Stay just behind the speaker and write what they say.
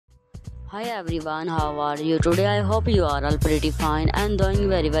Hi everyone, how are you today? I hope you are all pretty fine and doing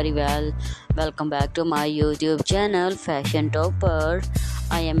very well. Welcome back to my YouTube channel Fashion Topper.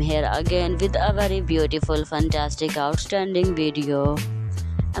 I am here again with a very beautiful, fantastic, outstanding video.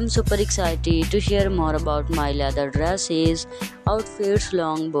 I'm super excited to share more about my leather dresses, outfits,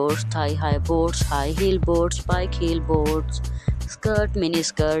 long boots, thigh-high boots, high heel boots, spike heel boots, skirt, mini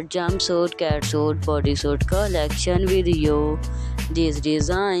skirt, jumpsuit, catsuit, bodysuit collection with you. These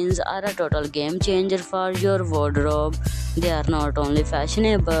designs are a total game changer for your wardrobe. They are not only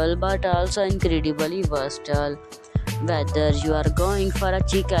fashionable but also incredibly versatile. Whether you are going for a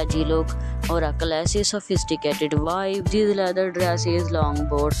chic edgy look or a classy sophisticated vibe, these leather dresses, long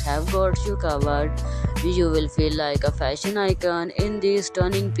boots have got you covered. You will feel like a fashion icon in these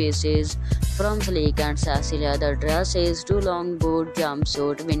stunning pieces. From sleek and sassy leather dresses to long boot,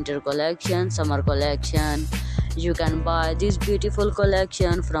 jumpsuit, winter collection, summer collection. You can buy this beautiful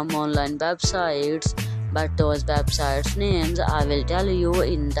collection from online websites, but those websites' names I will tell you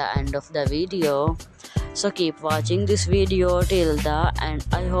in the end of the video. So keep watching this video till the end.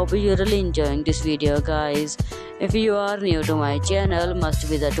 I hope you're really enjoying this video, guys. If you are new to my channel, must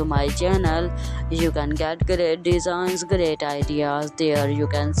visit to my channel. You can get great designs, great ideas. There you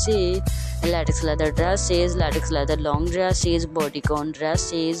can see latex leather dresses, latex leather long dresses, bodycon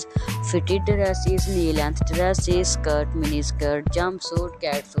dresses, fitted dresses, knee-length dresses, skirt, mini skirt, jumpsuit,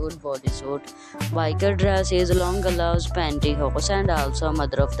 catsuit, bodysuit, biker dresses, long gloves, pantyhose, and also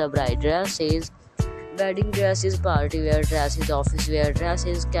mother of the bride dresses, wedding dresses, party wear dresses, office wear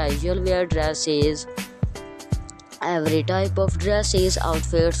dresses, casual wear dresses. Every type of dresses,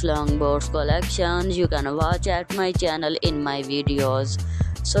 outfits, long boards collections you can watch at my channel in my videos.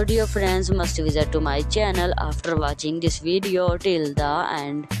 So dear friends, must visit to my channel after watching this video till the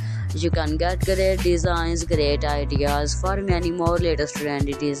end. You can get great designs, great ideas for many more latest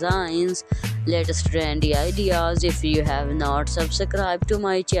trendy designs, latest trendy ideas. If you have not subscribed to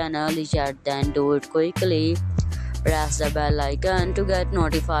my channel yet, then do it quickly. Press the bell icon to get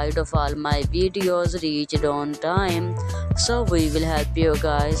notified of all my videos reached on time. So we will help you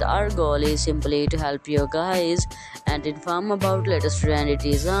guys. Our goal is simply to help you guys and inform about latest trendy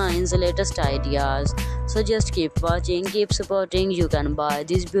designs, latest ideas. So just keep watching, keep supporting. You can buy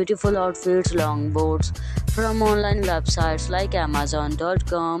these beautiful outfits, long boots from online websites like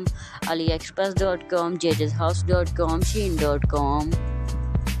Amazon.com, AliExpress.com, JJshouse.com, Shein.com.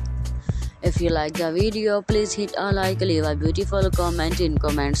 If you like the video, please hit a like, leave a beautiful comment in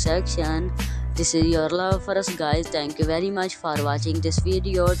comment section. This is your love for us, guys. Thank you very much for watching this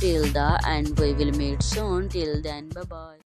video till the end. We will meet soon. Till then, bye bye.